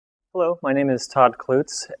Hello, my name is Todd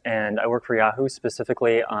Kloots, and I work for Yahoo,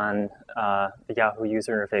 specifically on the Yahoo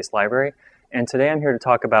User Interface Library. And today I'm here to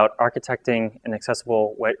talk about architecting an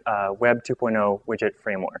accessible Web 2.0 widget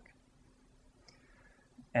framework.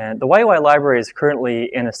 And the YUI library is currently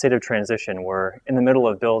in a state of transition. We're in the middle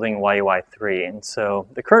of building YUI 3. And so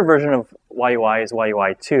the current version of YUI is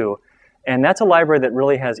YUI 2. And that's a library that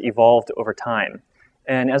really has evolved over time.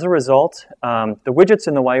 And as a result, the widgets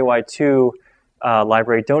in the YUI 2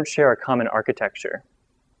 library don't share a common architecture.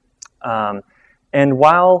 And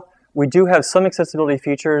while we do have some accessibility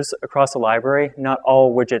features across the library, not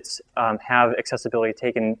all widgets have accessibility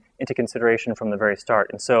taken into consideration from the very start.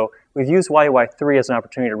 And so we've used YUI 3 as an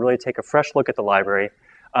opportunity to really take a fresh look at the library,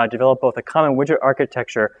 develop both a common widget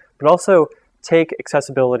architecture, but also take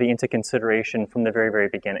accessibility into consideration from the very, very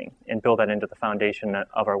beginning and build that into the foundation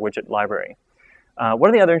of our widget library. One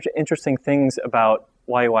of the other interesting things about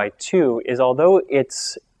YUI 2 is, although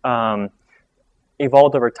it's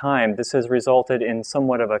evolved over time, this has resulted in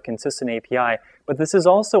somewhat of a consistent API, but this has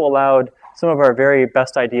also allowed some of our very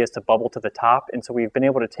best ideas to bubble to the top, and so we've been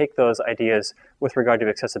able to take those ideas with regard to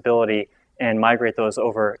accessibility and migrate those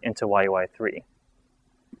over into YUI 3.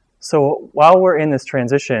 So while we're in this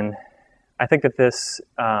transition, I think that this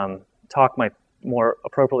talk might more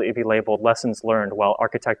appropriately be labeled Lessons Learned while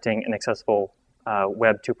Architecting an Accessible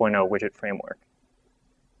Web 2.0 Widget Framework.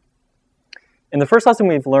 And the first lesson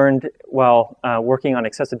we've learned while working on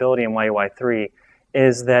accessibility in YUI 3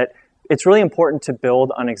 is that it's really important to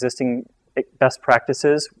build on existing best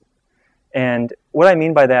practices. And what I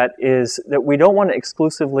mean by that is that we don't want to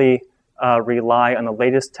exclusively rely on the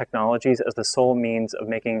latest technologies as the sole means of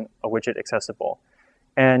making a widget accessible.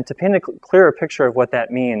 And to paint a clearer picture of what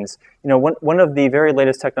that means, one of the very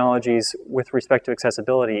latest technologies with respect to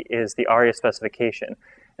accessibility is the ARIA specification.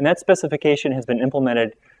 And that specification has been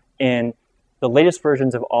implemented in the latest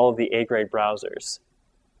versions of all of the A-grade browsers.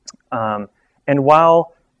 And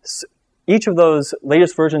while each of those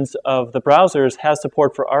latest versions of the browsers has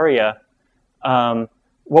support for ARIA,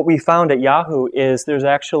 what we found at Yahoo is there's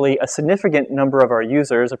actually a significant number of our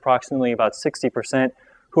users, approximately about 60%,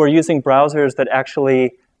 who are using browsers that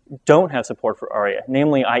actually don't have support for ARIA,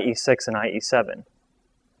 namely IE6 and IE7.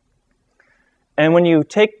 And when you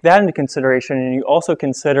take that into consideration, and you also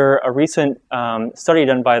consider a recent study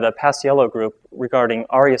done by the Paciello group regarding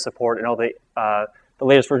ARIA support in all the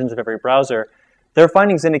latest versions of every browser, their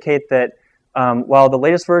findings indicate that while the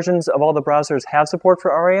latest versions of all the browsers have support for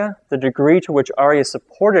ARIA, the degree to which ARIA is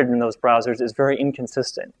supported in those browsers is very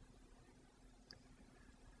inconsistent.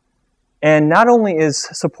 And not only is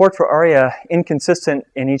support for ARIA inconsistent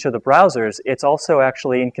in each of the browsers, it's also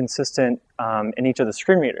actually inconsistent in each of the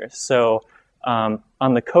screen readers. So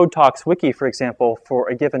on the Code Talks wiki, for example, for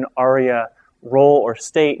a given ARIA role or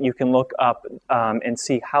state, you can look up and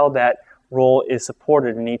see how that role is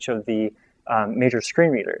supported in each of the major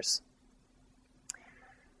screen readers.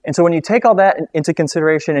 And so when you take all that into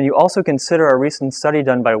consideration, and you also consider a recent study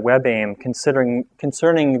done by WebAIM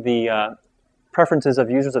concerning the preferences of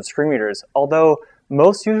users of screen readers, although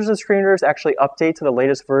most users of screen readers actually update to the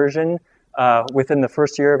latest version within the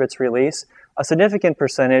first year of its release, a significant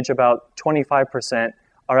percentage, about 25%,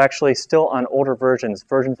 are actually still on older versions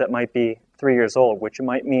that might be 3 years old, which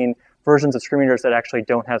might mean versions of screen readers that actually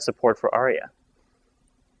don't have support for ARIA.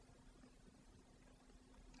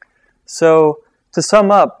 So to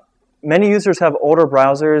sum up, many users have older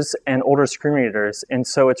browsers and older screen readers, and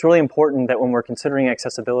so it's really important that when we're considering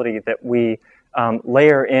accessibility that we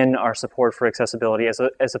layer in our support for accessibility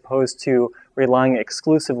as opposed to relying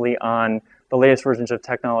exclusively on the latest versions of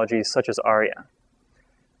technologies such as ARIA.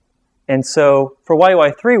 And so for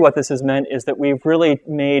YUI 3, what this has meant is that we've really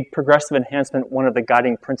made progressive enhancement one of the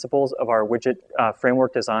guiding principles of our widget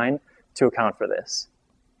framework design to account for this.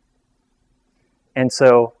 And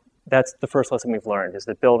so that's the first lesson we've learned, is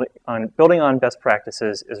that building on best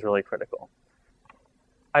practices is really critical.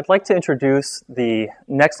 I'd like to introduce the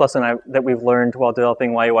next lesson that we've learned while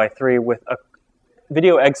developing YUI 3 with a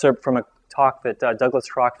video excerpt from a talk that Douglas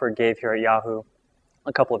Crockford gave here at Yahoo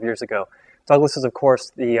a couple of years ago. Douglas is, of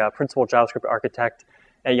course, the principal JavaScript architect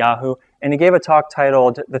at Yahoo, and he gave a talk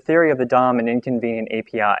titled The Theory of the DOM and Inconvenient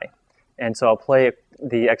API. And so I'll play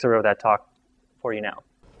the excerpt of that talk for you now.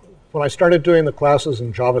 When I started doing the classes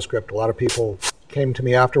in JavaScript, a lot of people came to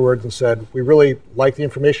me afterwards and said, we really like the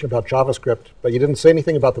information about JavaScript, but you didn't say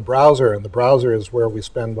anything about the browser, and the browser is where we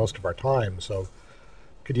spend most of our time. So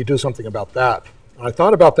could you do something about that? And I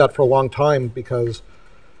thought about that for a long time because,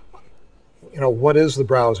 what is the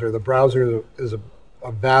browser? The browser is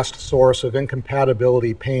a vast source of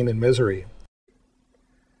incompatibility, pain, and misery.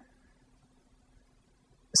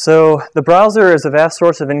 So the browser is a vast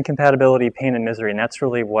source of incompatibility, pain, and misery, and that's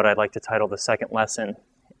really what I'd like to title the second lesson.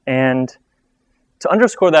 And to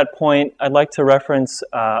underscore that point, I'd like to reference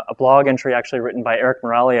a blog entry actually written by Eric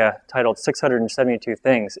Moralia titled 672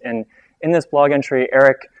 Things. And in this blog entry,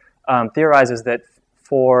 Eric theorizes that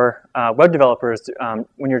for web developers,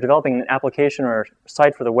 when you're developing an application or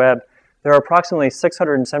site for the web, there are approximately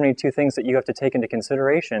 672 things that you have to take into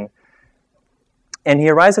consideration. And he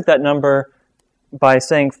arrives at that number by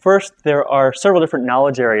saying, first, there are several different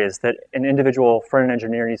knowledge areas that an individual front-end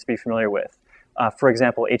engineer needs to be familiar with. For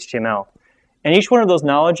example, HTML. And each one of those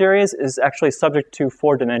knowledge areas is actually subject to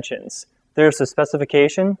 4 dimensions. There's the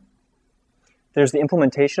specification. There's the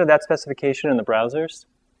implementation of that specification in the browsers.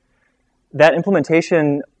 That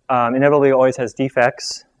implementation inevitably always has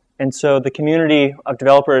defects. And so the community of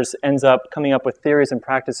developers ends up coming up with theories and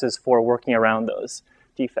practices for working around those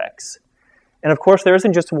defects. And of course, there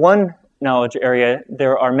isn't just one knowledge area,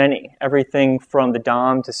 there are many. Everything from the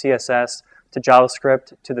DOM to CSS to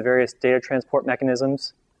JavaScript to the various data transport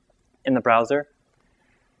mechanisms in the browser.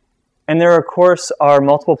 And there, of course, are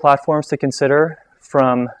multiple platforms to consider,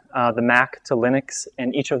 from the Mac to Linux,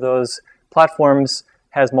 and each of those platforms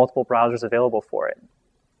has multiple browsers available for it.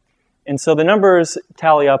 And so the numbers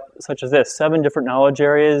tally up such as this: 7 different knowledge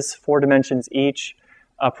areas, 4 dimensions each,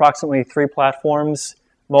 approximately 3 platforms,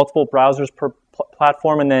 multiple browsers per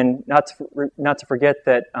platform, and then not to forget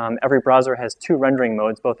that every browser has 2 rendering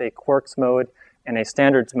modes, both a quirks mode and a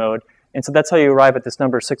standards mode. And so that's how you arrive at this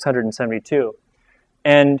number 672.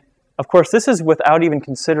 And of course, this is without even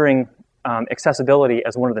considering accessibility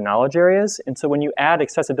as one of the knowledge areas. And so when you add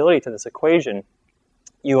accessibility to this equation,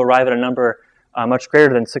 you arrive at a number much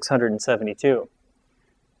greater than 672.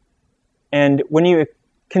 And when you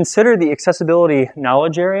consider the accessibility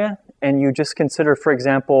knowledge area, and you just consider, for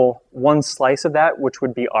example, one slice of that, which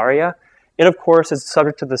would be ARIA, it, of course, is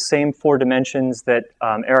subject to the same 4 dimensions that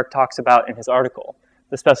Eric talks about in his article: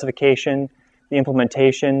 the specification, the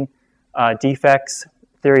implementation, defects,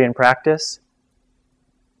 theory and practice.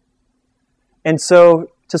 And so,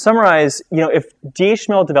 to summarize, if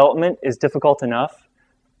DHTML development is difficult enough,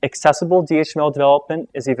 accessible DHTML development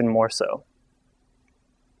is even more so.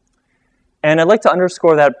 And I'd like to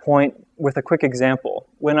underscore that point with a quick example.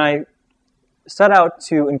 When I set out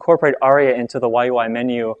to incorporate ARIA into the YUI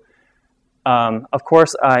menu, of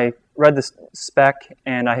course, I read the spec,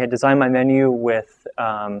 and I had designed my menu with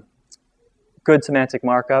good semantic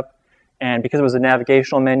markup. And because it was a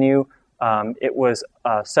navigational menu, it was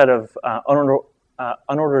a set of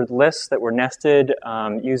unordered lists that were nested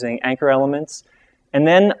using anchor elements. And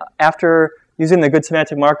then after using the good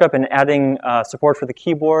semantic markup and adding support for the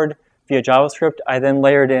keyboard via JavaScript, I then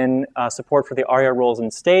layered in support for the ARIA roles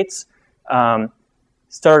and states,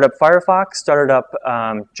 started up Firefox, started up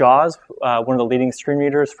JAWS, one of the leading screen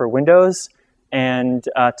readers for Windows, and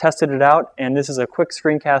tested it out. And this is a quick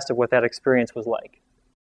screencast of what that experience was like.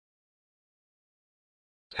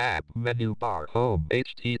 Tab, menu bar, home,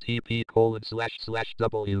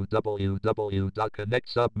 http://www.connect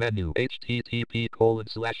submenu,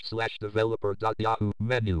 http://developer.yahoo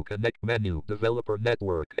menu, connect menu, developer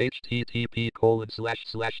network,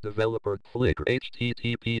 http://developer flickr,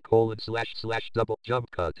 http://double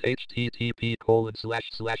jump cut,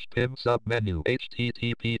 http://pim submenu,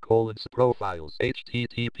 http://profiles,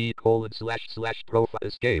 http://profile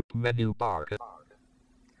escape menu bar.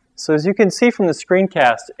 So as you can see from the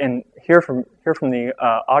screencast and hear from the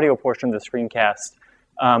audio portion of the screencast,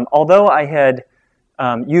 although I had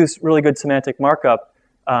used really good semantic markup,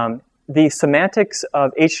 the semantics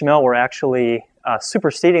of HTML were actually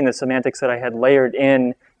superseding the semantics that I had layered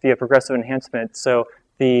in via progressive enhancement. So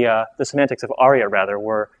the semantics of ARIA, rather,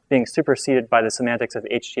 were being superseded by the semantics of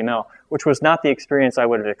HTML, which was not the experience I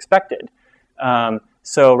would have expected.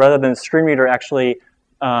 So rather than the screen reader actually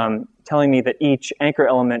telling me that each anchor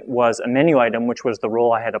element was a menu item, which was the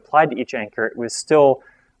role I had applied to each anchor, it was still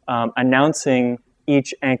announcing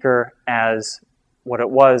each anchor as what it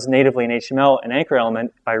was natively in HTML, an anchor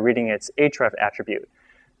element, by reading its href attribute.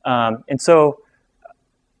 And so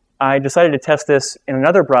I decided to test this in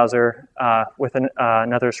another browser with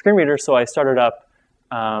another screen reader, so I started up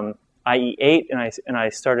IE8 and I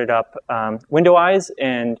started up WindowEyes,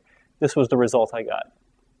 and this was the result I got.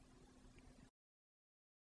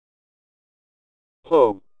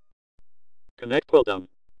 Home. Connect pull down.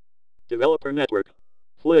 Developer network.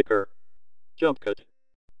 Flickr. Jump cut.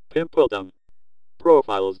 Pin pull down.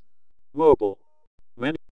 Profiles. Mobile.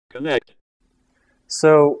 Menu. Connect.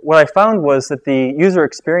 So what I found was that the user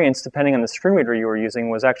experience, depending on the screen reader you were using,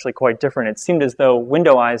 was actually quite different. It seemed as though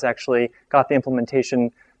WindowEyes actually got the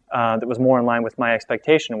implementation that was more in line with my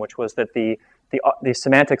expectation, which was that the the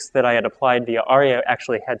semantics that I had applied via ARIA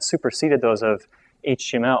actually had superseded those of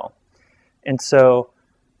HTML. And so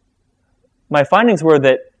my findings were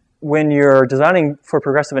that when you're designing for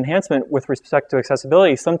progressive enhancement with respect to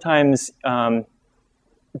accessibility, sometimes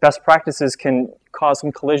best practices can cause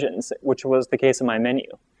some collisions, which was the case in my menu.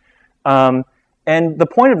 And the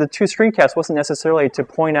point of the two screencasts wasn't necessarily to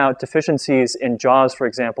point out deficiencies in JAWS, for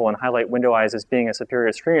example, and highlight window eyes as being a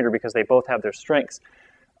superior screen reader, because they both have their strengths.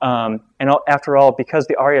 And after all, because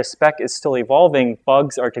the ARIA spec is still evolving,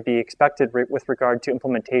 bugs are to be expected with regard to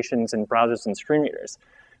implementations in browsers and screen readers.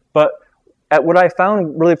 But what I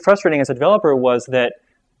found really frustrating as a developer was that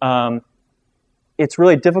it's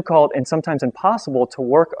really difficult and sometimes impossible to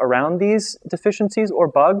work around these deficiencies or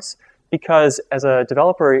bugs, because as a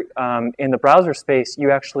developer in the browser space,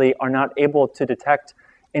 you actually are not able to detect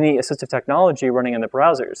any assistive technology running in the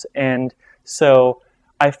browsers. And so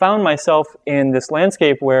I found myself in this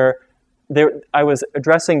landscape where I was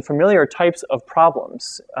addressing familiar types of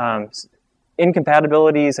problems.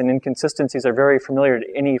 Incompatibilities and inconsistencies are very familiar to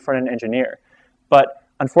any front-end engineer. But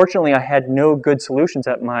unfortunately, I had no good solutions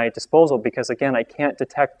at my disposal because, again, I can't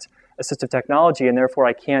detect assistive technology, and therefore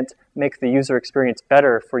I can't make the user experience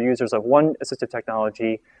better for users of one assistive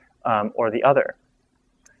technology or the other.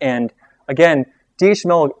 And again,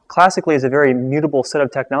 DHML classically is a very mutable set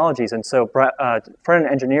of technologies, and so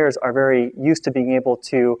front-end engineers are very used to being able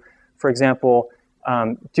to, for example,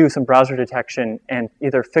 do some browser detection and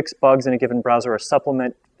either fix bugs in a given browser or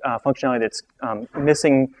supplement functionality that's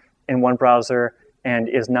missing in one browser and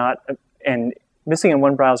missing in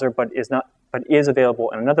one browser but is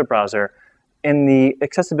available in another browser. In the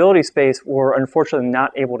accessibility space, we're unfortunately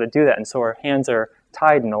not able to do that, and so our hands are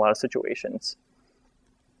tied in a lot of situations.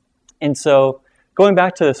 And so going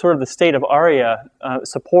back to sort of the state of ARIA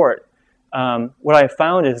support, what I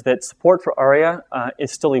found is that support for ARIA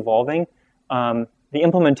is still evolving. The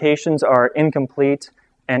implementations are incomplete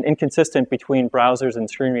and inconsistent between browsers and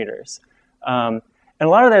screen readers. And a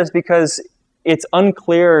lot of that is because it's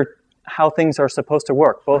unclear how things are supposed to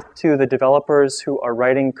work, both to the developers who are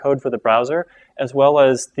writing code for the browser, as well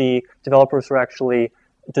as the developers who are actually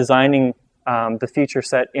designing the feature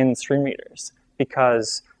set in screen readers,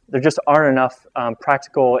 because there just aren't enough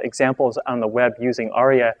practical examples on the web using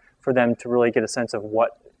ARIA for them to really get a sense of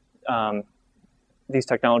what these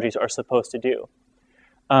technologies are supposed to do.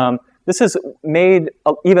 This is made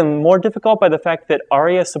even more difficult by the fact that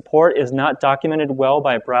ARIA support is not documented well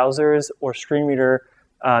by browsers or screen reader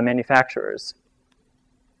manufacturers.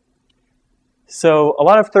 So a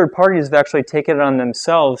lot of third parties have actually taken it on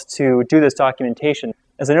themselves to do this documentation.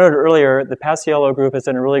 As I noted earlier, the Paciello group has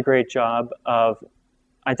done a really great job of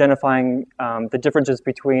identifying the differences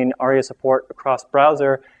between ARIA support across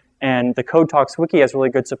browser, and the Code Talks wiki has really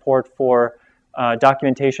good support for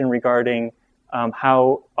documentation regarding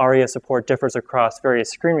how ARIA support differs across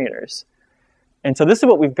various screen readers. And so this is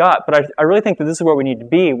what we've got, but I really think that this is where we need to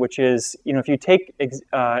be, which is, if you take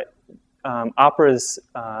Opera's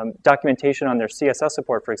documentation on their CSS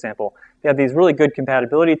support, for example, they have these really good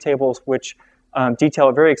compatibility tables which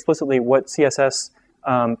detail very explicitly what CSS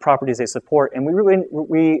properties they support. And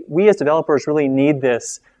we as developers really need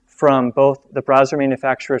this from both the browser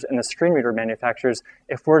manufacturers and the screen reader manufacturers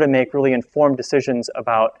if we're to make really informed decisions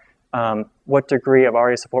about what degree of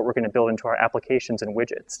ARIA support we're going to build into our applications and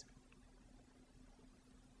widgets.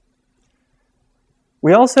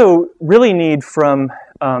 We also really need from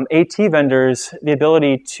AT vendors the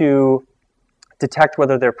ability to detect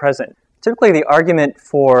whether they're present. Typically, the argument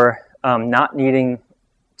for not needing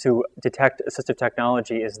to detect assistive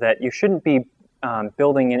technology is that you shouldn't be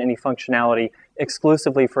building in any functionality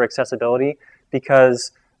exclusively for accessibility,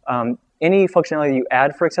 because any functionality you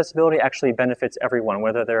add for accessibility actually benefits everyone,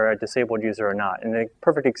 whether they're a disabled user or not. And a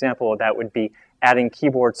perfect example of that would be adding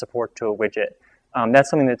keyboard support to a widget. That's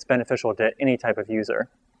something that's beneficial to any type of user.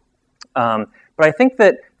 But I think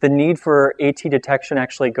that the need for AT detection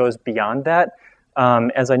actually goes beyond that.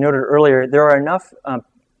 As I noted earlier, there are enough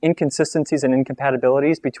inconsistencies and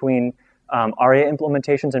incompatibilities between ARIA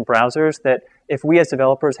implementations and browsers that if we as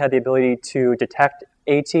developers had the ability to detect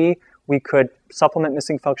AT, we could supplement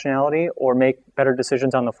missing functionality or make better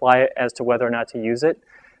decisions on the fly as to whether or not to use it.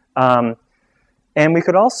 And we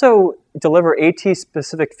could also deliver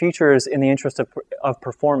AT-specific features in the interest of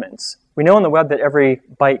performance. We know on the web that every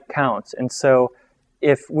byte counts, and so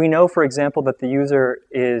if we know, for example, that the user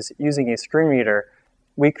is using a screen reader,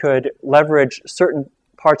 we could leverage certain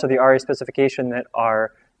parts of the ARIA specification that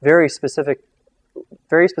are very specifically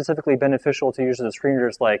beneficial to users of screen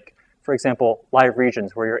readers, like, for example, live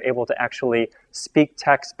regions, where you're able to actually speak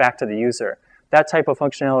text back to the user. That type of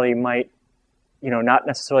functionality might not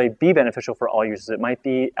necessarily be beneficial for all users. It might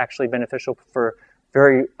be actually beneficial for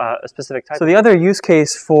very specific types. So the other use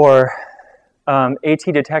case for AT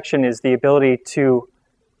detection is the ability to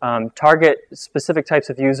target specific types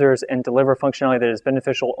of users and deliver functionality that is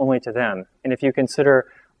beneficial only to them. And if you consider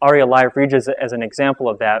ARIA Live Reads as an example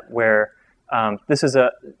of that, where this is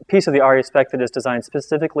a piece of the ARIA spec that is designed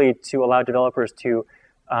specifically to allow developers to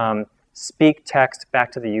speak text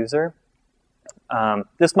back to the user.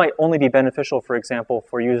 This might only be beneficial, for example,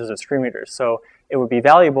 for users of screen readers. So it would be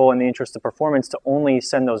valuable in the interest of performance to only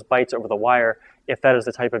send those bytes over the wire if that is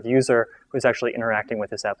the type of user who's actually interacting with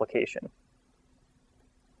this application.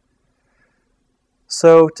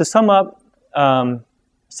 So to sum up,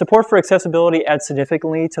 support for accessibility adds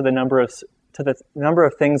significantly to the number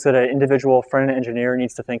of things that an individual front-end engineer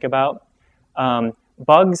needs to think about.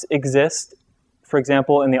 Bugs exist, for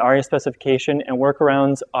example, in the ARIA specification, and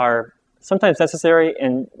workarounds are sometimes necessary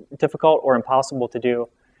and difficult or impossible to do.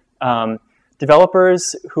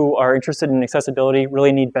 Developers who are interested in accessibility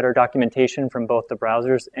really need better documentation from both the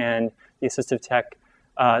browsers and the assistive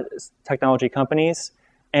technology companies.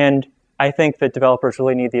 And I think that developers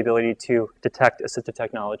really need the ability to detect assistive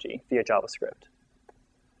technology via JavaScript.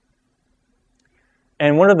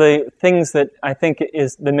 And one of the things that I think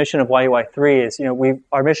is the mission of YUI 3 is,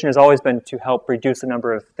 our mission has always been to help reduce the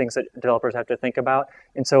number of things that developers have to think about.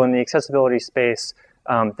 And so in the accessibility space,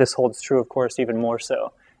 this holds true, of course, even more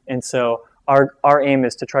so. And so our aim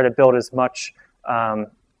is to try to build as much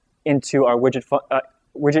into our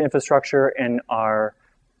widget infrastructure and our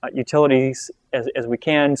utilities as we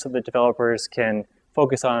can so that developers can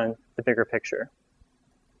focus on the bigger picture.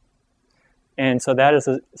 And so that is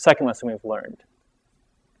the second lesson we've learned.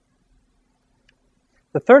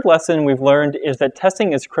 The third lesson we've learned is that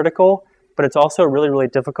testing is critical, but it's also really, really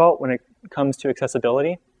difficult when it comes to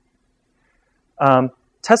accessibility.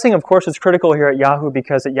 Testing, of course, is critical here at Yahoo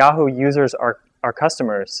because at Yahoo, users are our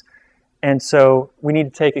customers. And so we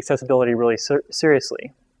need to take accessibility really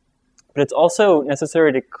seriously. But it's also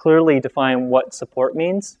necessary to clearly define what support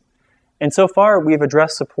means. And so far, we've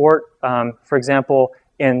addressed support, for example,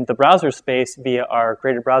 in the browser space via our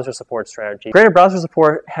graded browser support strategy. Graded browser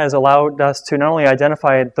support has allowed us to not only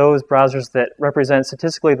identify those browsers that represent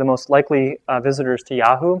statistically the most likely visitors to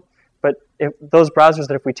Yahoo, but those browsers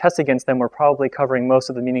that if we test against them, we're probably covering most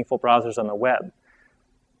of the meaningful browsers on the web.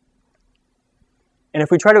 And if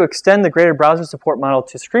we try to extend the graded browser support model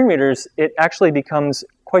to screen readers, it actually becomes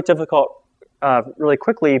quite difficult really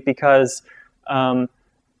quickly because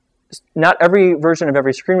not every version of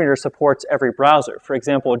every screen reader supports every browser. For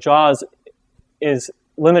example, JAWS is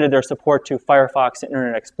limited their support to Firefox and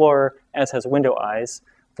Internet Explorer, as has Window Eyes.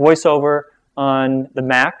 VoiceOver on the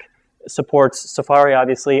Mac supports Safari,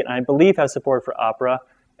 obviously, and I believe has support for Opera.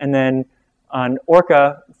 And then on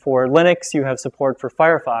Orca for Linux, you have support for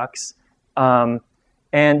Firefox.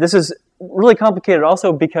 And this is really complicated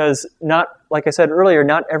also because like I said earlier,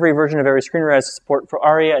 not every version of every screen reader has support for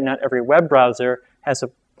ARIA, and not every web browser has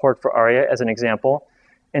support for ARIA, as an example.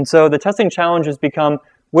 And so the testing challenge has become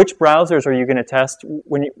which browsers are you going to test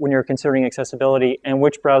when you're considering accessibility, and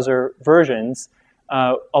which browser versions,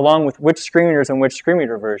 along with which screen readers and which screen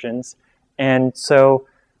reader versions. And so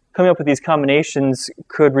coming up with these combinations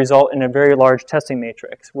could result in a very large testing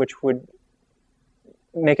matrix, which would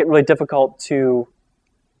make it really difficult to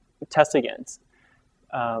test against.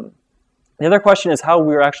 The other question is how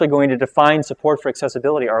we're actually going to define support for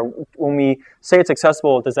accessibility. When we say it's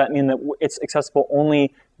accessible, does that mean that it's accessible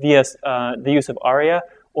only via the use of ARIA,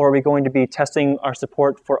 or are we going to be testing our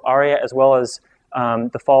support for ARIA as well as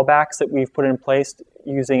the fallbacks that we've put in place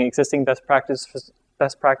using existing best practices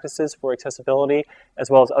for accessibility, as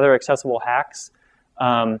well as other accessible hacks?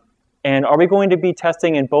 And are we going to be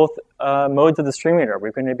testing in both modes of the screen reader? Are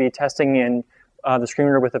we going to be testing in the screen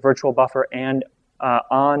reader with a virtual buffer and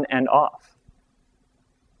on and off?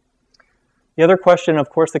 The other question, of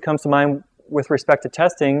course, that comes to mind with respect to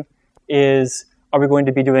testing is, are we going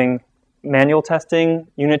to be doing manual testing,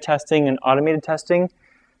 unit testing, and automated testing?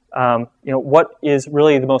 What is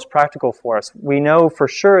really the most practical for us? We know for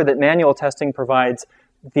sure that manual testing provides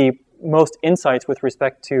the most insights with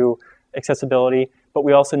respect to accessibility, but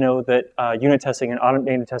we also know that unit testing and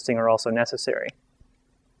automated testing are also necessary.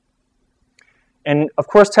 And of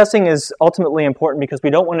course, testing is ultimately important because we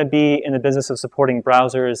don't want to be in the business of supporting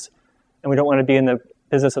browsers, and we don't want to be in the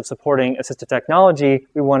business of supporting assistive technology.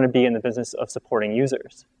 We want to be in the business of supporting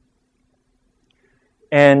users.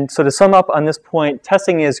 And so to sum up on this point,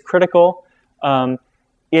 testing is critical.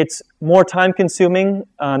 It's more time-consuming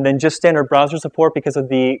than just standard browser support because of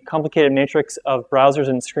the complicated matrix of browsers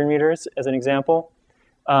and screen readers, as an example.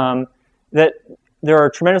 That there are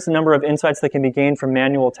a tremendous number of insights that can be gained from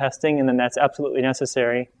manual testing, and then that's absolutely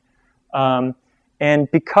necessary.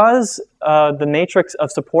 And because the matrix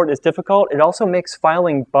of support is difficult, it also makes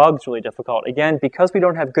filing bugs really difficult. Again, because we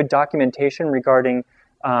don't have good documentation regarding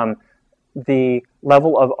the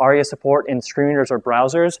level of ARIA support in screen readers or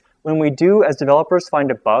browsers, when we do, as developers, find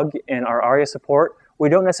a bug in our ARIA support, we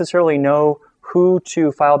don't necessarily know who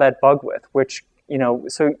to file that bug with, which,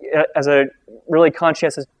 so as a really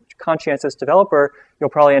conscientious developer, you'll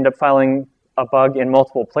probably end up filing a bug in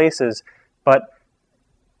multiple places, but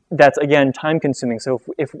that's, again, time-consuming. So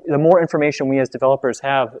if the more information we as developers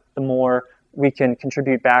have, the more we can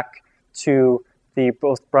contribute back to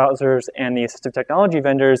both browsers and the assistive technology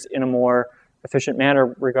vendors in a more efficient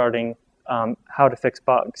manner regarding how to fix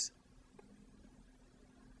bugs.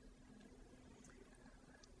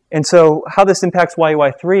 And so how this impacts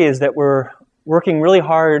YUI 3 is that we're working really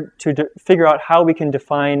hard to figure out how we can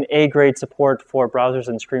define A-grade support for browsers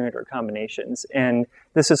and screen reader combinations. And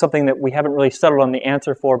this is something that we haven't really settled on the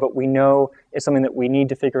answer for, but we know is something that we need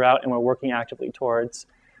to figure out and we're working actively towards.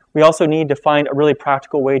 We also need to find a really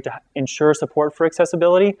practical way to ensure support for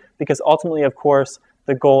accessibility, because ultimately, of course,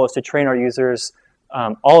 the goal is to train our users,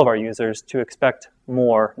 all of our users, to expect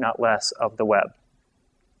more, not less, of the web.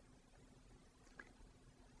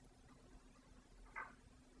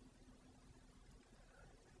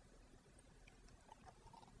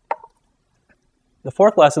 The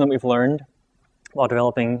fourth lesson that we've learned while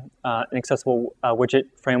developing an accessible widget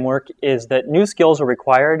framework is that new skills are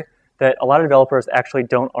required that a lot of developers actually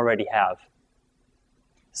don't already have.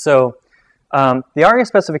 So the ARIA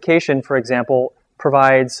specification, for example,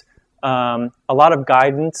 provides a lot of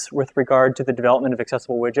guidance with regard to the development of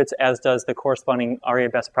accessible widgets, as does the corresponding ARIA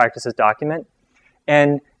best practices document.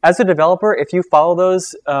 And as a developer, if you follow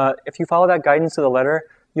that guidance to the letter,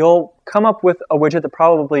 you'll come up with a widget that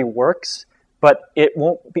probably works, but it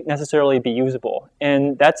won't necessarily be usable.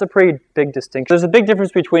 And that's a pretty big distinction. There's a big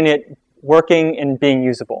difference between it working and being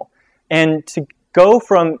usable. And to go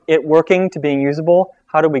from it working to being usable,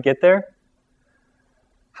 how do we get there?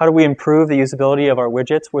 How do we improve the usability of our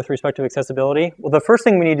widgets with respect to accessibility? Well, the first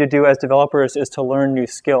thing we need to do as developers is to learn new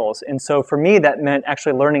skills. And so for me, that meant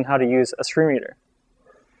actually learning how to use a screen reader.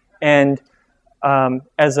 And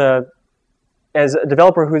as a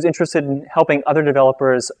developer who's interested in helping other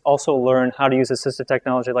developers also learn how to use assistive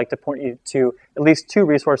technology, I'd like to point you to at least two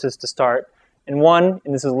resources to start. And one,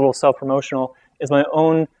 and this is a little self-promotional, is my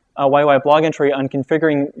own YUI blog entry on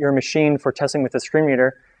configuring your machine for testing with a screen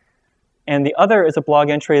reader. And the other is a blog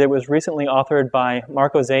entry that was recently authored by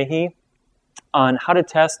Marco Zahi on how to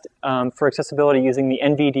test for accessibility using the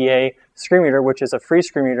NVDA screen reader, which is a free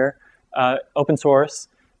screen reader, open source,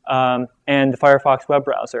 and the Firefox web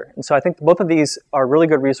browser. And so I think both of these are really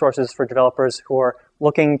good resources for developers who are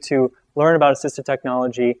looking to learn about assistive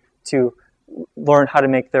technology to learn how to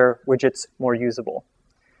make their widgets more usable.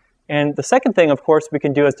 And the second thing, of course, we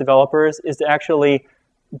can do as developers is to actually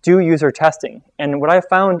do user testing. And what I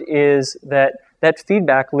found is that that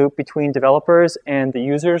feedback loop between developers and the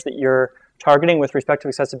users that you're targeting with respect to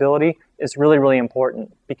accessibility is really, really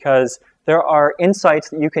important, because there are insights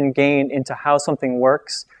that you can gain into how something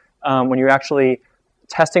works when you're actually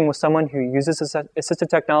testing with someone who uses assistive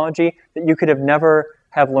technology that you could have never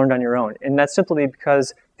have learned on your own. And that's simply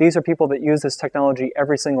because these are people that use this technology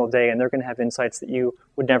every single day, and they're going to have insights that you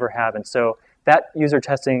would never have. And so that user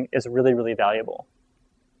testing is really, really valuable.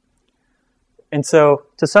 And so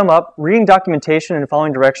to sum up, reading documentation and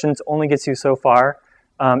following directions only gets you so far.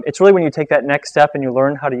 It's really when you take that next step and you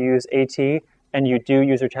learn how to use AT and you do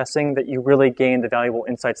user testing that you really gain the valuable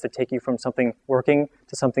insights that take you from something working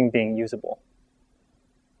to something being usable.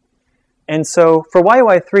 And so for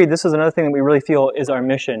YUI 3, this is another thing that we really feel is our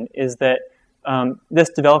mission, is that this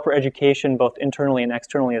developer education, both internally and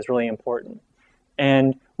externally, is really important.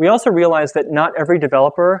 And we also realize that not every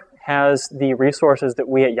developer has the resources that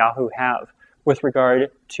we at Yahoo have with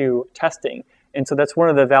regard to testing. And so that's one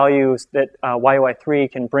of the values that YUI 3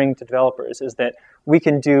 can bring to developers, is that we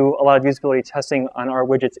can do a lot of usability testing on our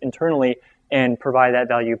widgets internally and provide that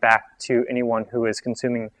value back to anyone who is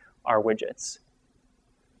consuming our widgets.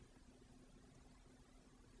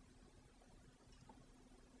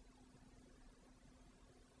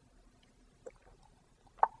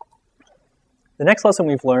 The next lesson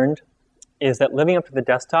we've learned is that living up to the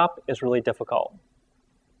desktop is really difficult.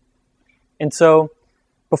 And so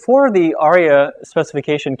before the ARIA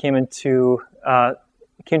specification came to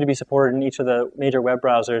be supported in each of the major web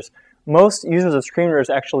browsers, most users of screen readers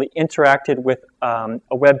actually interacted with a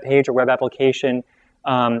web page or web application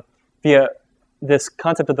via this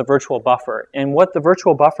concept of the virtual buffer. And what the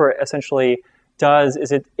virtual buffer essentially does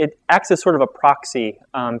is it acts as sort of a proxy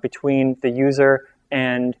between the user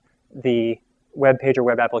and the web page or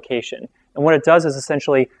web application. And what it does is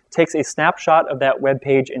essentially takes a snapshot of that web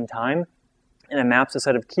page in time, and it maps a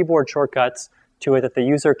set of keyboard shortcuts to it that the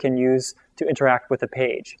user can use to interact with the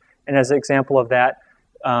page. And as an example of that,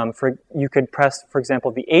 you could press, for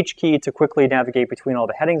example, the H key to quickly navigate between all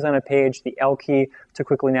the headings on a page, the L key to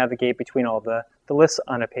quickly navigate between all the lists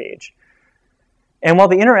on a page. And while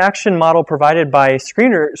the interaction model provided by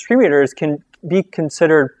screen readers can be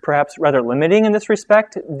considered perhaps rather limiting in this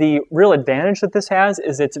respect, the real advantage that this has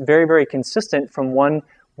is it's very, very consistent from one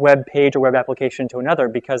web page or web application to another,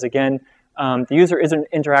 because again, the user isn't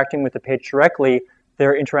interacting with the page directly,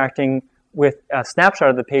 they're interacting with a snapshot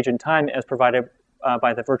of the page in time as provided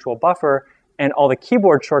by the virtual buffer, and all the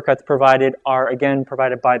keyboard shortcuts provided are again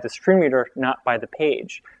provided by the screen reader, not by the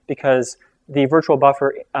page, because the virtual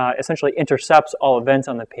buffer essentially intercepts all events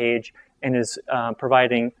on the page and is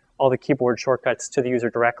providing all the keyboard shortcuts to the user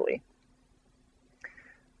directly.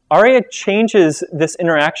 ARIA changes this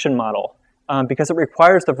interaction model because it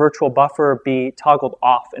requires the virtual buffer be toggled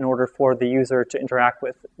off in order for the user to interact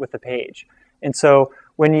with the page. And so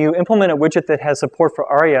when you implement a widget that has support for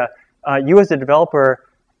ARIA, you as the developer,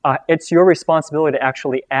 it's your responsibility to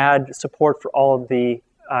actually add support for all of the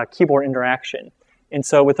keyboard interaction. And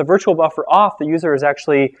so with the virtual buffer off, the user is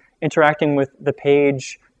actually interacting with the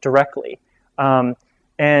page directly.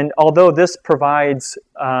 And although this provides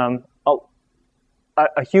a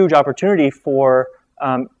huge opportunity for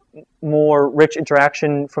more rich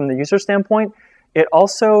interaction from the user standpoint, it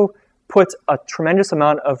also puts a tremendous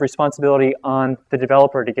amount of responsibility on the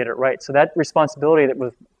developer to get it right. So that responsibility that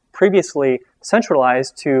was previously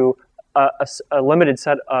centralized to a limited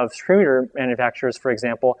set of screen reader manufacturers, for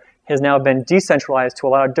example, has now been decentralized to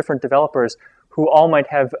allow different developers who all might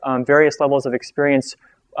have various levels of experience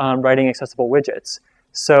writing accessible widgets.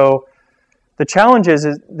 So the challenge is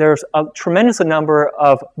there's a tremendous number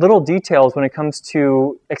of little details when it comes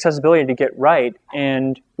to accessibility to get right.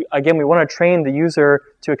 And again, we want to train the user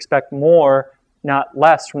to expect more, not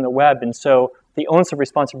less, from the web. And so the onus of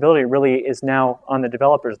responsibility really is now on the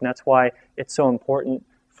developers. And that's why it's so important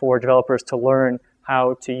for developers to learn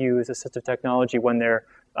how to use assistive technology when they're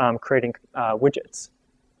creating widgets.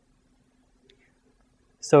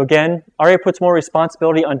 So again, ARIA puts more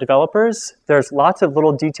responsibility on developers. There's lots of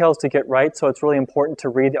little details to get right, so it's really important to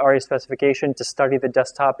read the ARIA specification, to study the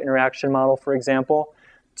desktop interaction model, for example,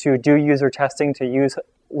 to do user testing, to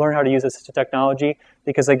learn how to use assistive technology,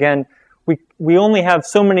 because again, we only have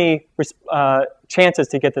so many chances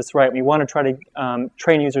to get this right. We want to try to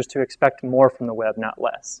train users to expect more from the web, not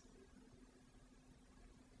less.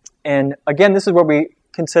 And again, this is where we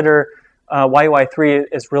consider YUI 3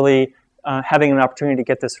 is really having an opportunity to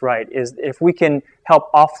get this right, is if we can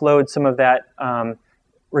help offload some of that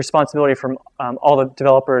responsibility from all the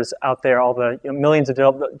developers out there, all the millions of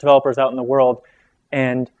developers out in the world,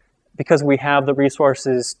 and because we have the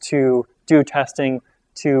resources to do testing,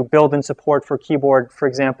 to build in support for keyboard, for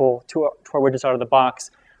example, to our widgets out of the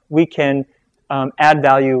box, we can add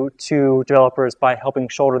value to developers by helping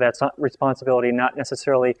shoulder that responsibility, not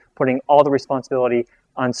necessarily putting all the responsibility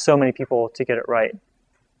on so many people to get it right.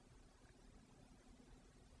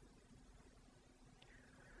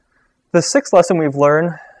 The sixth lesson we've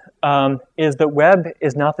learned is that web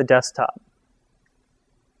is not the desktop.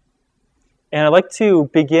 And I'd like to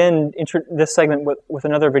begin this segment with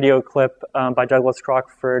another video clip by Douglas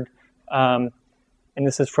Crockford, and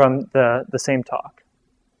this is from the same talk.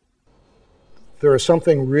 There is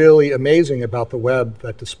something really amazing about the web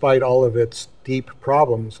that despite all of its deep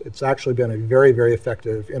problems, it's actually been a very, very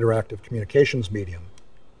effective interactive communications medium.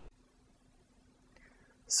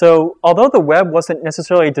 So although the web wasn't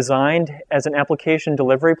necessarily designed as an application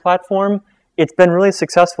delivery platform, it's been really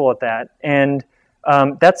successful at that. And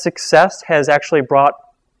that success has actually brought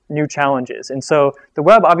new challenges. And so the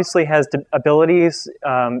web obviously has abilities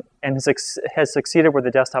and has succeeded where the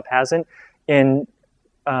desktop hasn't in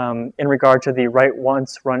regard to the write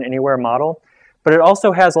once, run anywhere model. But it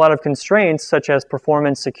also has a lot of constraints such as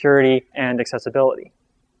performance, security, and accessibility.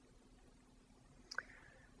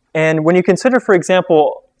 And when you consider, for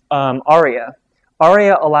example, ARIA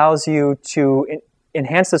allows you to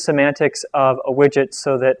enhance the semantics of a widget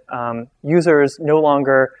so that users no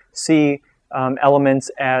longer see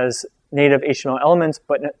elements as native HTML elements,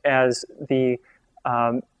 but as the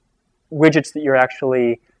widgets that you're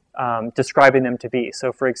actually describing them to be.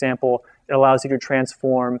 So for example, it allows you to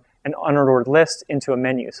transform an unordered list into a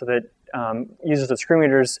menu so that users of screen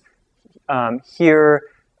readers hear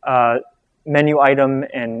menu item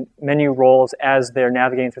and menu roles as they're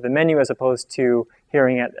navigating through the menu, as opposed to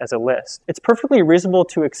hearing it as a list. It's perfectly reasonable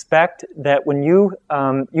to expect that when you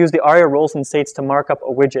use the ARIA roles and states to mark up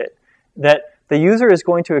a widget, that the user is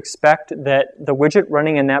going to expect that the widget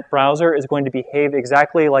running in that browser is going to behave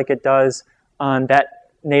exactly like it does on that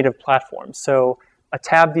native platform. So a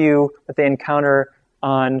tab view that they encounter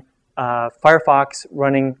on Firefox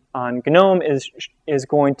running on GNOME is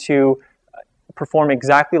going to perform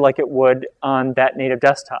exactly like it would on that native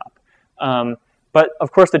desktop. But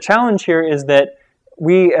of course, the challenge here is that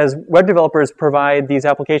we as web developers provide these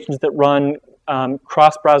applications that run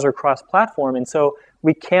cross-browser, cross-platform, and so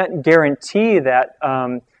we can't guarantee that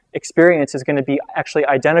experience is going to be actually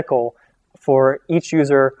identical for each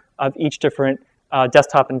user of each different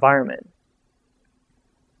desktop environment.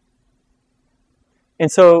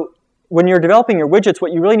 And so when you're developing your widgets,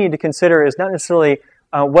 what you really need to consider is not necessarily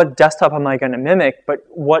what desktop am I going to mimic, but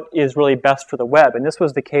what is really best for the web. And this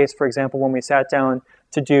was the case, for example, when we sat down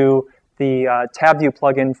to do the tab view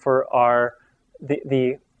plugin for our,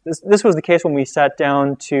 this was the case when we sat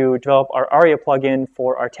down to develop our ARIA plugin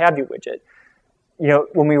for our tab view widget. You know,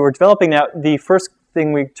 when we were developing that, the first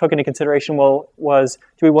thing we took into consideration was,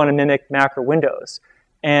 do we want to mimic Mac or Windows?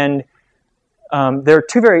 And there are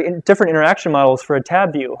two very different interaction models for a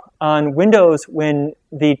tab view. On Windows, when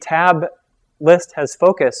the tab list has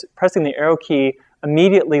focus, pressing the arrow key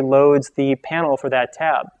immediately loads the panel for that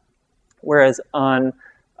tab. Whereas on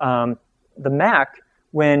the Mac,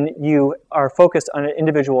 when you are focused on an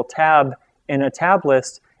individual tab in a tab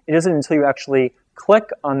list, it isn't until you actually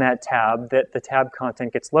click on that tab that the tab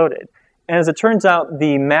content gets loaded. And as it turns out,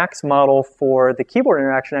 the Mac's model for the keyboard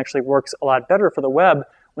interaction actually works a lot better for the web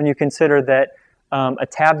when you consider that a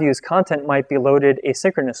tab view's content might be loaded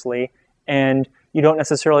asynchronously, and you don't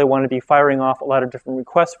necessarily want to be firing off a lot of different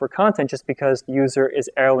requests for content just because the user is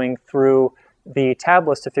arrowing through the tab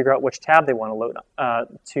list to figure out which tab they want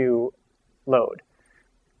to load.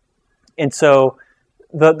 And so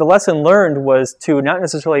the lesson learned was to not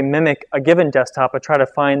necessarily mimic a given desktop, but try to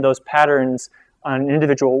find those patterns on an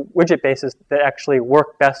individual widget basis that actually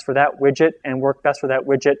work best for that widget and work best for that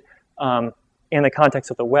widget in the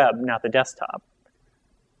context of the web, not the desktop.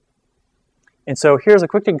 And so here's a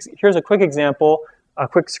quick example, a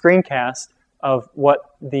quick screencast of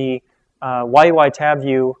what the YUI tab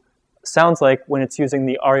view sounds like when it's using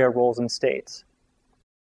the ARIA roles and states.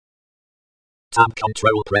 Tab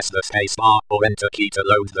control, press the space bar or enter key to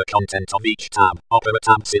load the content of each tab. Opera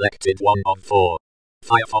tab selected 1 of 4.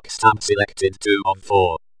 Firefox tab selected 2 of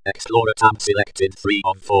 4. Explorer tab selected 3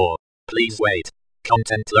 of 4. Please wait.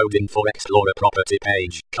 Content loading for Explorer property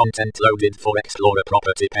page. Content loaded for Explorer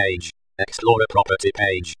property page. Explorer property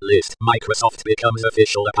page list. Microsoft becomes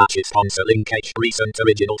official Apache sponsor. Linkage. Recent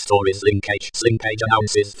original stories. Linkage. Slinkage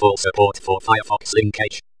announces full support for Firefox.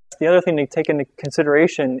 Linkage. The other thing to take into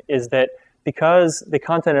consideration is that because the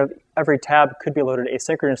content of every tab could be loaded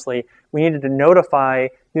asynchronously, we needed to notify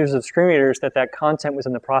users of screen readers that that content was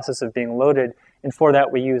in the process of being loaded, and for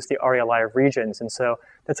that we use the ARIA Live regions. And so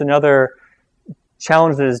that's another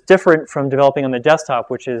challenge that is different from developing on the desktop,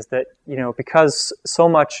 which is that, you know, because so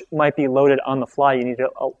much might be loaded on the fly, you need to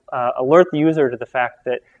alert the user to the fact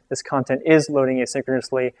that this content is loading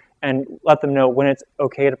asynchronously and let them know when it's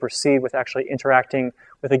okay to proceed with actually interacting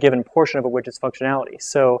with a given portion of a widget's functionality.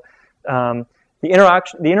 So the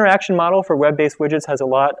interaction model for web-based widgets has a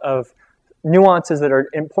lot of nuances that are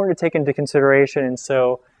important to take into consideration, and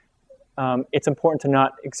so it's important to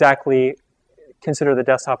not exactly consider the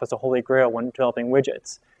desktop as a holy grail when developing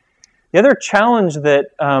widgets. The other challenge that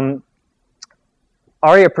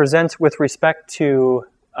ARIA presents with respect to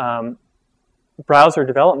browser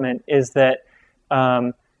development is that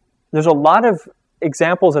there's a lot of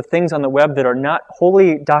examples of things on the web that are not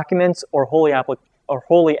wholly documents or wholly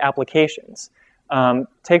applications.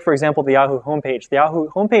 Take, for example, the Yahoo homepage. The Yahoo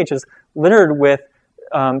homepage is littered with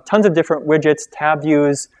tons of different widgets, tab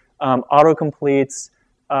views, autocompletes,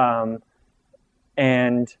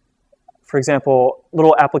 and, for example,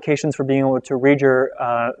 little applications for being able to read your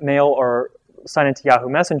mail or sign into Yahoo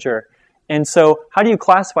Messenger. And so how do you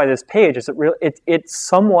classify this page? Is it real? It's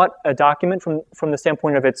somewhat a document from the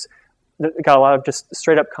standpoint of it's got a lot of just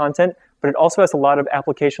straight up content, but it also has a lot of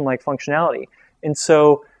application-like functionality. And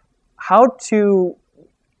so how to,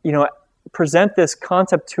 you know, present this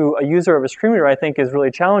concept to a user of a screen reader, I think, is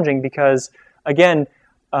really challenging because, again,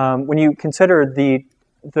 when you consider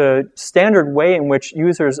the standard way in which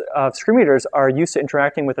users of screen readers are used to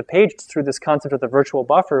interacting with a page through this concept of the virtual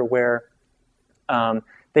buffer, where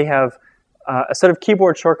they have a set of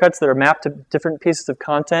keyboard shortcuts that are mapped to different pieces of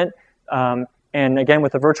content. And again,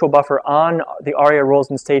 with the virtual buffer on, the ARIA roles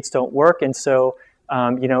and states don't work. And so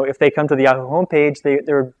If they come to the Yahoo homepage,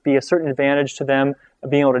 there would be a certain advantage to them of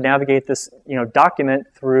being able to navigate this document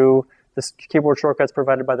through the keyboard shortcuts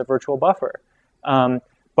provided by the virtual buffer.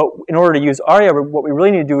 But in order to use ARIA, what we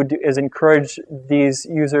really need to do is encourage these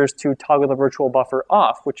users to toggle the virtual buffer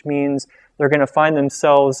off, which means they're going to find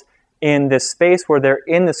themselves in this space where they're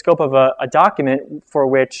in the scope of a document for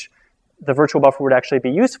which the virtual buffer would actually be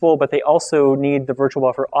useful, but they also need the virtual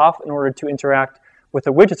buffer off in order to interact with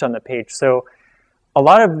the widgets on the page. So a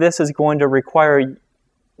lot of this is going to require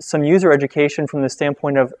some user education from the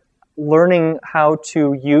standpoint of learning how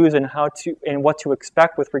to use and what to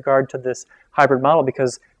expect with regard to this hybrid model,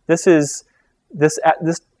 because this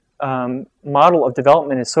model of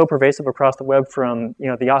development is so pervasive across the web, from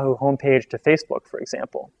the Yahoo homepage to Facebook, for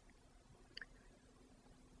example.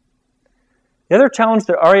 The other challenge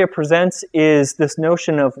that ARIA presents is this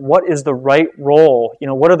notion of what is the right role.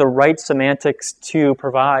 What are the right semantics to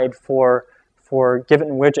provide for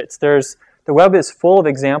given widgets? The web is full of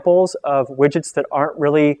examples of widgets that aren't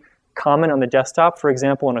really common on the desktop, for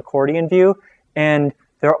example, an accordion view, and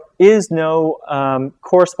there is no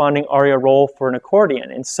corresponding ARIA role for an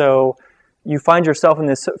accordion. And so you find yourself in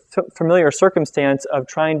this familiar circumstance of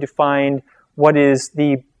trying to find what is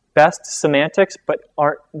the best semantics, but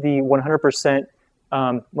aren't the 100%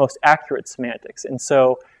 most accurate semantics. And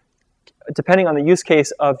so depending on the use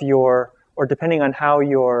case of or depending on how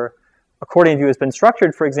your accordion view has been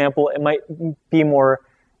structured, for example, it might be more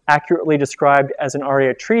accurately described as an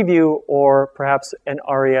ARIA tree view or perhaps an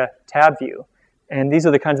ARIA tab view. And these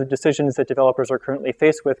are the kinds of decisions that developers are currently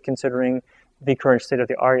faced with considering the current state of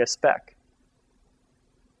the ARIA spec.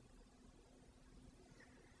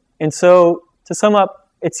 And so to sum up,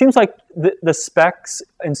 it seems like the specs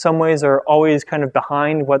in some ways are always kind of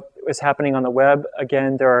behind what is happening on the web.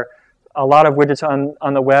 Again, there are a lot of widgets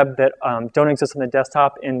on the web that don't exist on the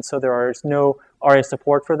desktop, and so there is no ARIA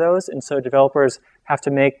support for those. And so developers have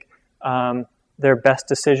to make their best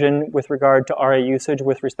decision with regard to ARIA usage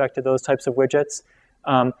with respect to those types of widgets.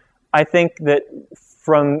 I think that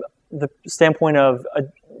from the standpoint of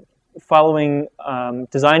following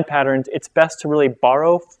design patterns, it's best to really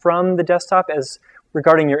borrow from the desktop as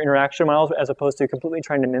regarding your interaction models, as opposed to completely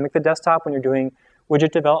trying to mimic the desktop when you're doing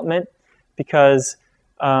widget development, because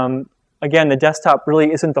again, the desktop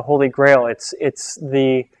really isn't the holy grail. It's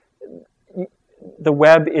the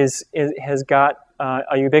web has got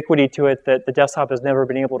a ubiquity to it that the desktop has never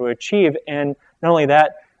been able to achieve. And not only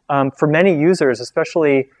that, for many users,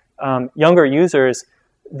 especially younger users,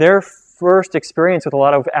 their first experience with a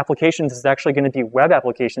lot of applications is actually going to be web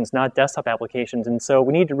applications, not desktop applications. And so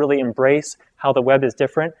we need to really embrace how the web is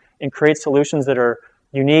different and create solutions that are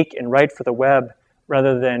unique and right for the web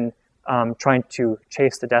rather than trying to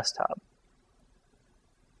chase the desktop.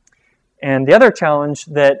 And the other challenge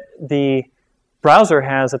that the browser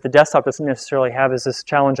has that the desktop doesn't necessarily have is this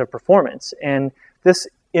challenge of performance. And this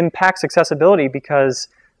impacts accessibility because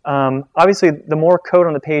obviously the more code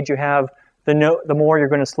on the page you have, the more you're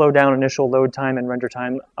going to slow down initial load time and render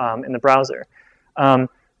time in the browser.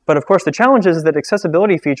 But of course, the challenge is that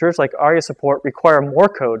accessibility features like ARIA support require more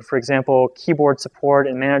code. For example, keyboard support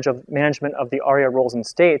and management of the ARIA roles and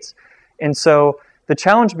states. And so the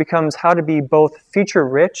challenge becomes how to be both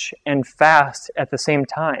feature-rich and fast at the same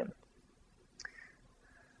time.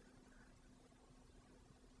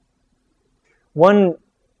 One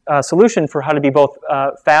solution for how to be both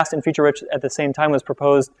fast and feature-rich at the same time was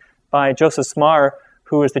proposed by Joseph Smar,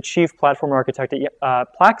 who is the chief platform architect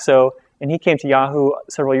at Plaxo, and he came to Yahoo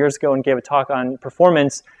several years ago and gave a talk on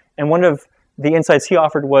performance. And one of the insights he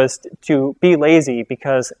offered was to be lazy,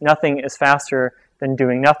 because nothing is faster than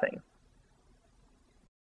doing nothing.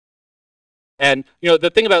 And the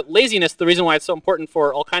thing about laziness, the reason why it's so important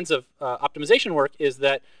for all kinds of optimization work is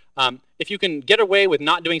that if you can get away with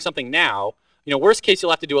not doing something now, worst case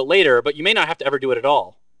you'll have to do it later, but you may not have to ever do it at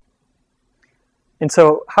all. And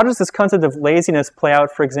so how does this concept of laziness play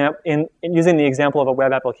out, for example, in using the example of a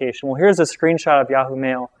web application? Well, here's a screenshot of Yahoo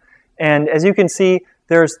Mail. And as you can see,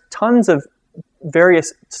 there's tons of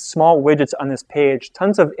various small widgets on this page,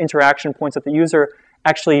 tons of interaction points that the user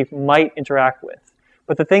actually might interact with.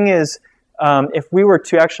 But the thing is, if we were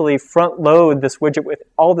to actually front load this widget with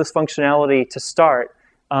all this functionality to start,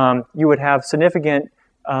 you would have significant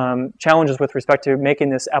challenges with respect to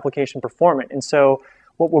making this application performant. And so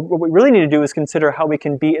what we really need to do is consider how we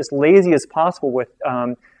can be as lazy as possible with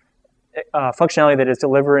functionality that is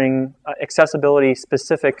delivering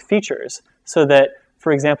accessibility-specific features, so that,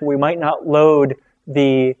 for example, we might not load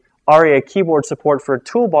the ARIA keyboard support for a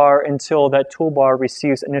toolbar until that toolbar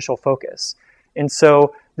receives initial focus. And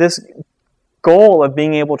so this goal of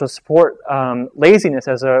being able to support laziness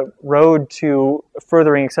as a road to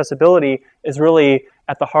furthering accessibility is really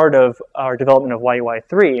at the heart of our development of YUI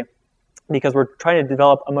 3, because we're trying to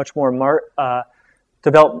develop a much more modular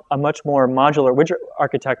widget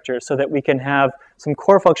architecture so that we can have some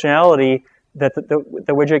core functionality that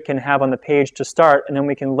the widget can have on the page to start, and then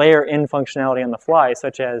we can layer in functionality on the fly,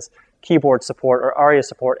 such as keyboard support or ARIA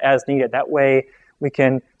support as needed. That way we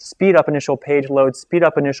can speed up initial page load, speed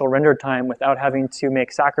up initial render time without having to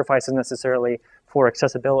make sacrifices necessarily for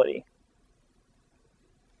accessibility.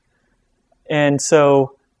 And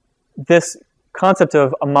so this concept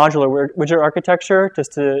of a modular widget architecture,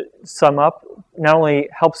 just to sum up, not only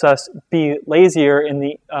helps us be lazier in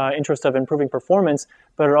the interest of improving performance,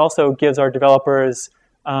 but it also gives our developers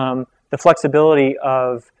the flexibility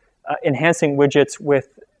of enhancing widgets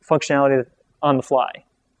with functionality on the fly,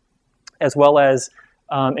 as well as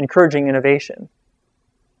encouraging innovation.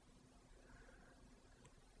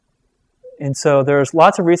 And so there's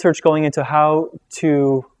lots of research going into how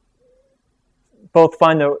to both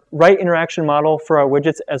find the right interaction model for our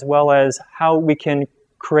widgets, as well as how we can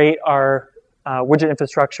create our widget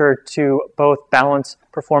infrastructure to both balance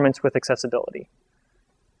performance with accessibility.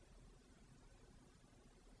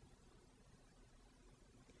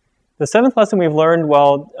 The seventh lesson we've learned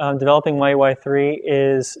while developing YUI 3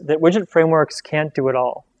 is that widget frameworks can't do it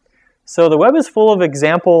all. So the web is full of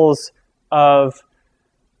examples of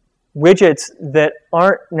widgets that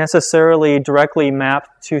aren't necessarily directly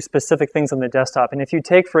mapped to specific things on the desktop. And if you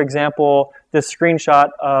take, for example, this screenshot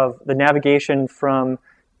of the navigation from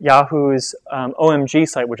Yahoo's OMG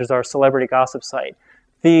site, which is our celebrity gossip site,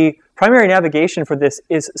 the primary navigation for this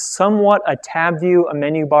is somewhat a tab view, a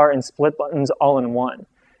menu bar, and split buttons all in one.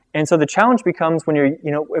 And so the challenge becomes when you're,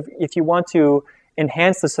 if you want to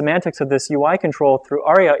enhance the semantics of this UI control through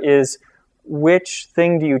ARIA, is which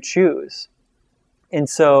thing do you choose? And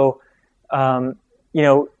so, the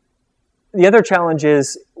other challenge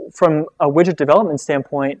is from a widget development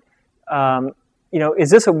standpoint, is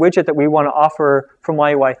this a widget that we want to offer from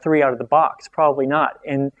YUI 3 out of the box? Probably not.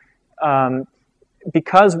 And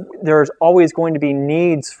because there's always going to be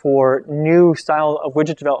needs for new style of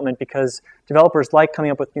widget development, because developers like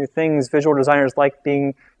coming up with new things, visual designers like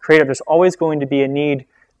being creative, there's always going to be a need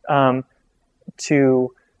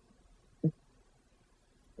to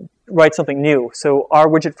write something new. So our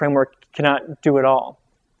widget framework cannot do it all.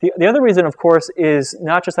 The other reason, of course, is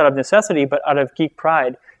not just out of necessity, but out of geek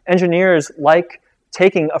pride. Engineers like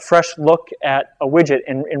taking a fresh look at a widget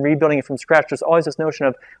and rebuilding it from scratch. There's always this notion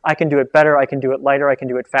of, I can do it better, I can do it lighter, I can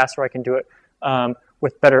do it faster, I can do it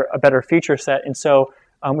with a better feature set. And so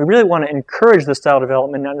we really want to encourage this style of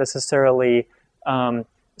development, not necessarily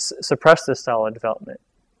suppress this style of development.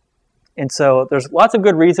 And so there's lots of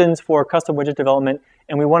good reasons for custom widget development,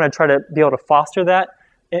 and we want to try to be able to foster that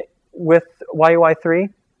with YUI 3.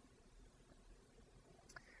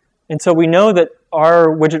 And so we know that our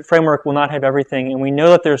widget framework will not have everything, and we know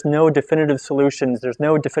that there's no definitive solutions. There's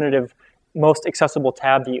no definitive most accessible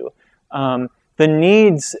tab view. The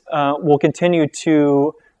needs will continue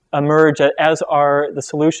to emerge, as are the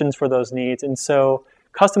solutions for those needs. And so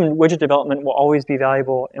custom widget development will always be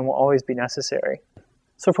valuable and will always be necessary.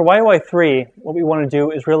 So for YUI 3, what we want to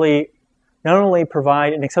do is really not only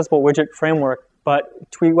provide an accessible widget framework, but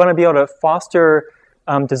we want to be able to foster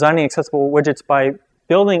designing accessible widgets by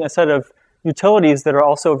building a set of utilities that are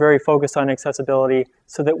also very focused on accessibility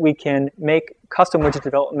so that we can make custom widget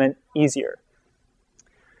development easier.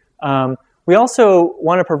 We also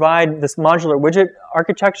want to provide this modular widget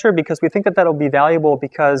architecture because we think that that'll be valuable,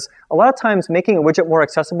 because a lot of times making a widget more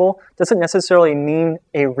accessible doesn't necessarily mean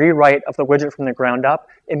a rewrite of the widget from the ground up.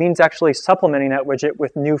 It means actually supplementing that widget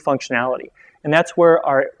with new functionality. And that's where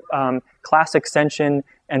our class extension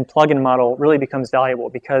and plugin model really becomes valuable,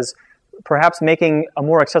 because perhaps making a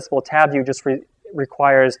more accessible tab view just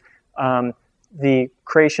requires the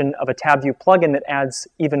creation of a tab view plugin that adds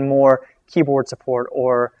even more keyboard support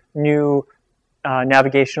or new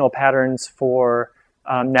navigational patterns for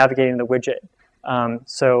navigating the widget.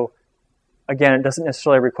 So again, it doesn't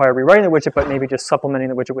necessarily require rewriting the widget, but maybe just supplementing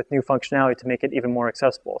the widget with new functionality to make it even more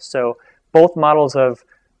accessible. So both models of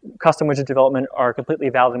custom widget development are completely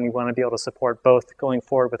valid, and we want to be able to support both going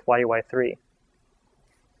forward with YUI 3.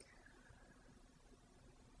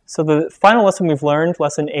 So the final lesson we've learned,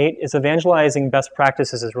 lesson 8, is evangelizing best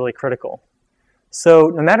practices is really critical. So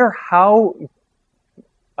no matter how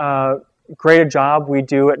great a job we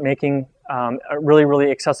do at making a really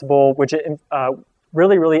accessible widget,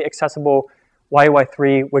 really accessible YUI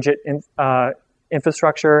 3 widget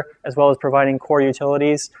infrastructure, as well as providing core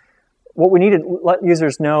utilities, what we need to let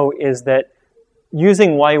users know is that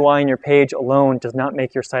using YUI in your page alone does not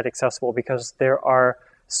make your site accessible, because there are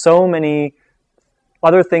so many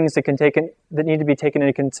other things that need to be taken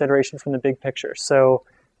into consideration from the big picture. So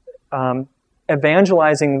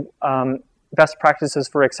evangelizing best practices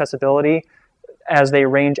for accessibility as they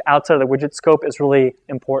range outside of the widget scope is really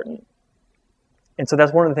important. And so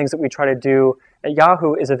that's one of the things that we try to do at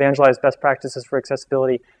Yahoo, is evangelize best practices for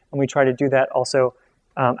accessibility, and we try to do that also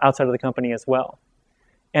outside of the company as well.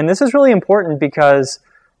 And this is really important because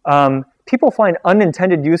people find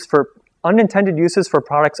unintended uses for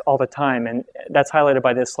products all the time, and that's highlighted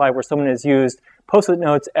by this slide where someone has used Post-it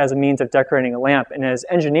notes as a means of decorating a lamp. And as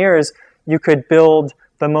engineers, you could build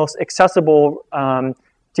the most accessible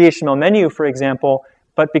DHTML menu, for example,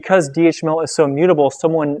 but because DHTML is so mutable,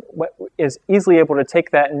 someone is easily able to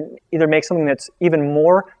take that and either make something that's even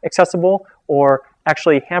more accessible or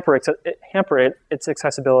actually hamper its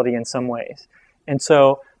accessibility in some ways. And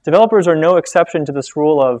so developers are no exception to this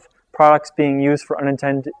rule of products being used for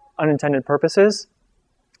unintended purposes.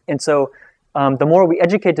 And so the more we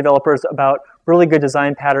educate developers about really good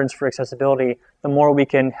design patterns for accessibility, the more we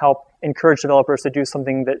can help encourage developers to do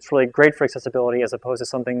something that's really great for accessibility, as opposed to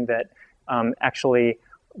something that actually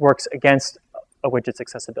works against a widget's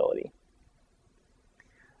accessibility.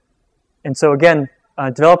 And so again,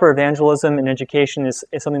 developer evangelism and education is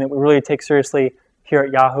something that we really take seriously here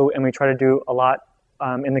at Yahoo, and we try to do a lot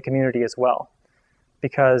in the community as well.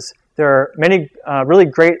 Because there are many really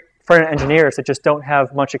great front-end engineers that just don't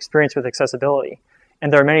have much experience with accessibility.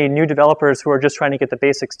 And there are many new developers who are just trying to get the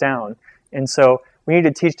basics down. And so we need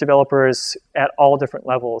to teach developers at all different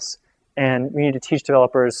levels. And we need to teach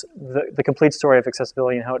developers the complete story of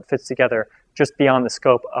accessibility and how it fits together just beyond the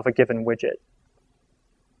scope of a given widget.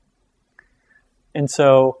 And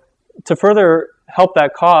so to further help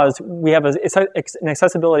that cause, we have an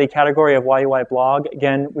accessibility category of YUI blog.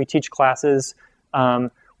 Again, we teach classes.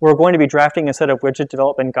 We're going to be drafting a set of widget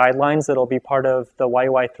development guidelines that will be part of the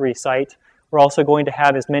YUI 3 site. We're also going to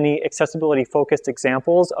have as many accessibility-focused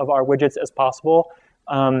examples of our widgets as possible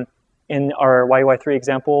in our YUI 3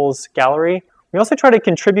 examples gallery. We also try to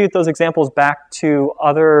contribute those examples back to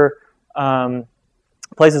other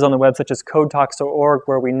places on the web, such as codetalks.org,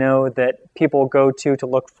 where we know that people go to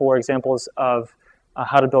look for examples of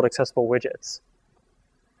how to build accessible widgets.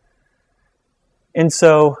 And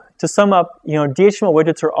so to sum up, DHTML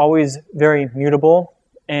widgets are always very mutable.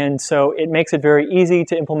 And so it makes it very easy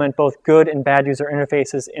to implement both good and bad user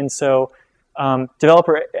interfaces. And so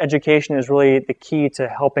developer education is really the key to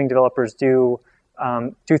helping developers do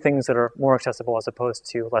things that are more accessible as opposed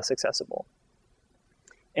to less accessible.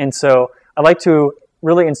 And so I'd like to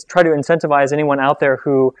really try to incentivize anyone out there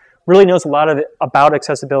who really knows a lot about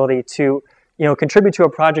accessibility to contribute to a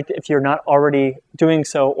project if you're not already doing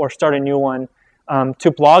so, or start a new one,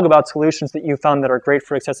 to blog about solutions that you found that are great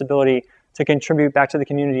for accessibility, to contribute back to the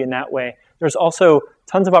community in that way. There's also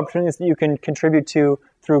tons of opportunities that you can contribute to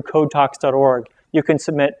through codetalks.org. You can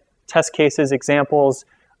submit test cases, examples,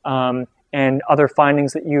 and other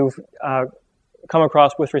findings that you've come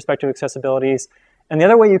across with respect to accessibilities. And the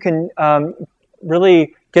other way you can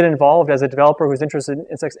really get involved as a developer who's interested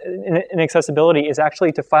in accessibility is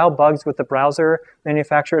actually to file bugs with the browser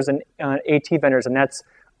manufacturers and AT vendors. And that's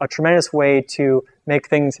a tremendous way to make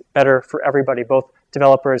things better for everybody, both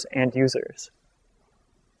developers and users.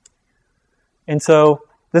 And so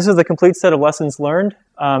this is the complete set of lessons learned.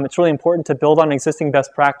 It's really important to build on existing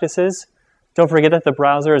best practices. Don't forget that the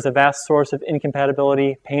browser is a vast source of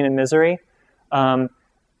incompatibility, pain, and misery.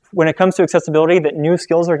 When it comes to accessibility, that new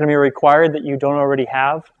skills are going to be required that you don't already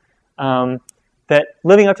have. That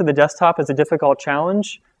living up to the desktop is a difficult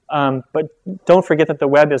challenge, but don't forget that the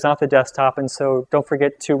web is not the desktop, and so don't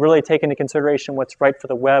forget to really take into consideration what's right for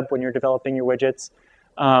the web when you're developing your widgets.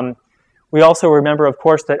 We also remember, of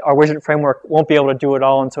course, that our widget framework won't be able to do it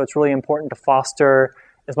all, and so it's really important to foster,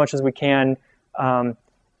 as much as we can,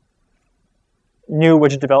 new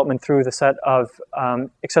widget development through the set of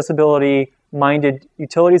accessibility-minded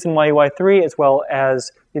utilities in YUI 3, as well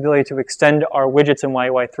as the ability to extend our widgets in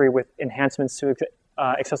YUI 3 with enhancements to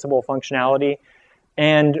accessible functionality,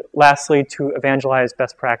 and lastly, to evangelize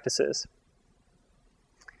best practices.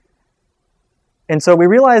 And so we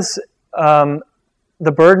realize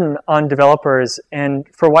the burden on developers, and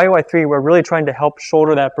for YUI 3, we're really trying to help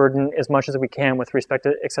shoulder that burden as much as we can with respect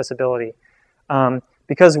to accessibility.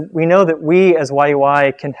 Because we know that we, as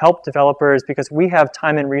YUI, can help developers because we have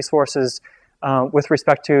time and resources with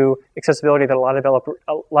respect to accessibility that a lot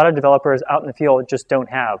of developers out in the field just don't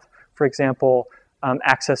have. For example,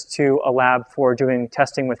 access to a lab for doing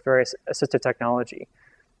testing with various assistive technology,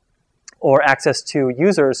 or access to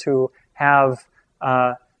users who have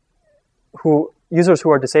who users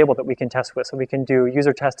who are disabled that we can test with. So we can do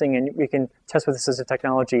user testing and we can test with assistive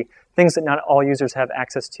technology, things that not all users have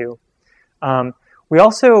access to. We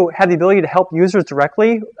also have the ability to help users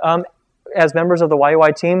directly as members of the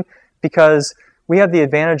YUI team because we have the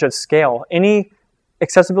advantage of scale. Any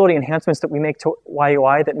accessibility enhancements that we make to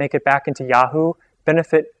YUI that make it back into Yahoo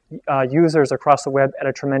benefit users across the web at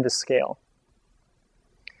a tremendous scale.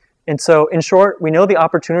 And so, in short, we know the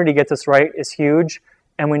opportunity to get this right is huge,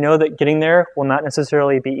 and we know that getting there will not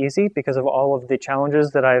necessarily be easy because of all of the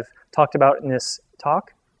challenges that I've talked about in this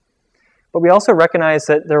talk. But we also recognize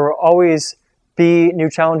that there will always be new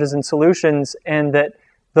challenges and solutions, and that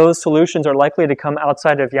those solutions are likely to come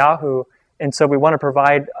outside of Yahoo. And so we want to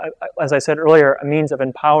provide, as I said earlier, a means of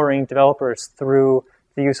empowering developers through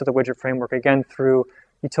the use of the widget framework, again, through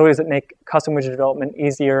utilities that make custom widget development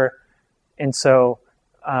easier. And so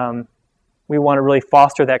we want to really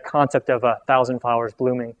foster that concept of 1,000 flowers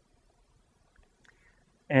blooming.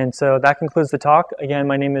 And so that concludes the talk. Again,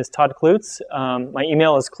 my name is Todd Kloots. My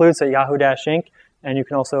email is kloots@yahoo-inc. And you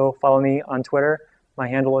can also follow me on Twitter. My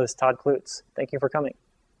handle is Todd Kloots. Thank you for coming.